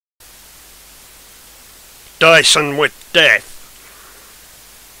Dyson with death.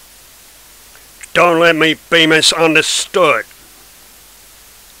 Don't let me be misunderstood,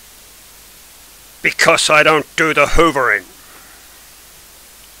 because I don't do the hoovering.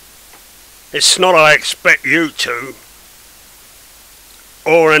 It's not I expect you to,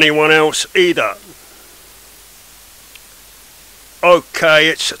 or anyone else either. Okay,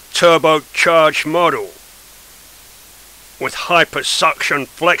 it's a turbocharged model with hypersuction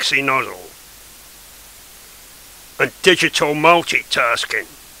flexi nozzle and digital multitasking.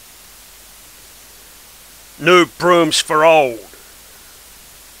 New brooms for old.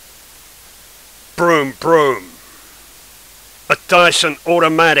 Broom broom. A Dyson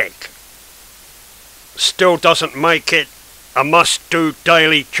automatic still doesn't make it a must-do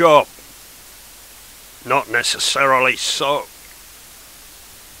daily job. Not necessarily so.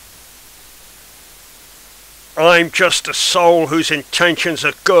 I'm just a soul whose intentions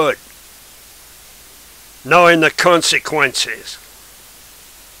are good, knowing the consequences.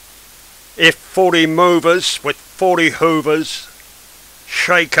 If 40 movers with 40 hoovers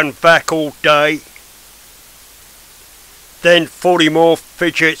shake and back all day, then 40 more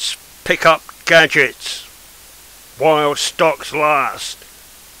fidgets pick up gadgets while stocks last.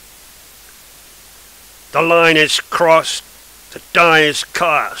 The line is crossed, the die is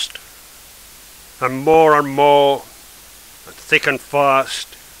cast, and more, and thick and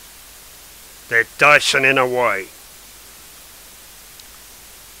fast, they're Dysoning away.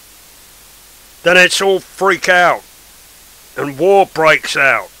 Then it's all freak out, and war breaks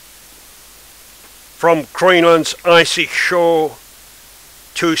out. From Greenland's icy shore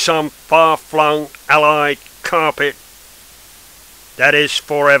to some far-flung allied carpet that is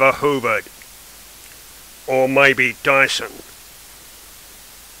forever hoovered, or maybe Dyson.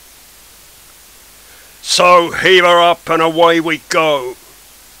 So heave her up and away we go,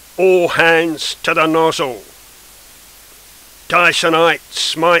 all hands to the nozzle. Dysonite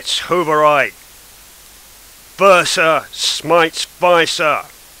smites Hooverite, versa smites vice.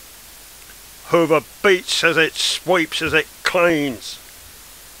 Hoover beats as it sweeps, as it cleans,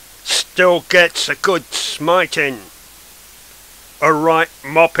 still gets a good smiting, a right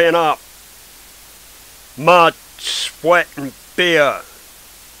mopping up, mud, sweat and beer,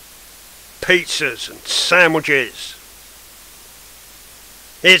 pizzas and sandwiches.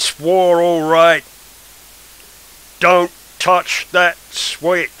 It's war all right. Don't touch that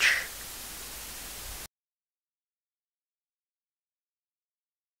switch.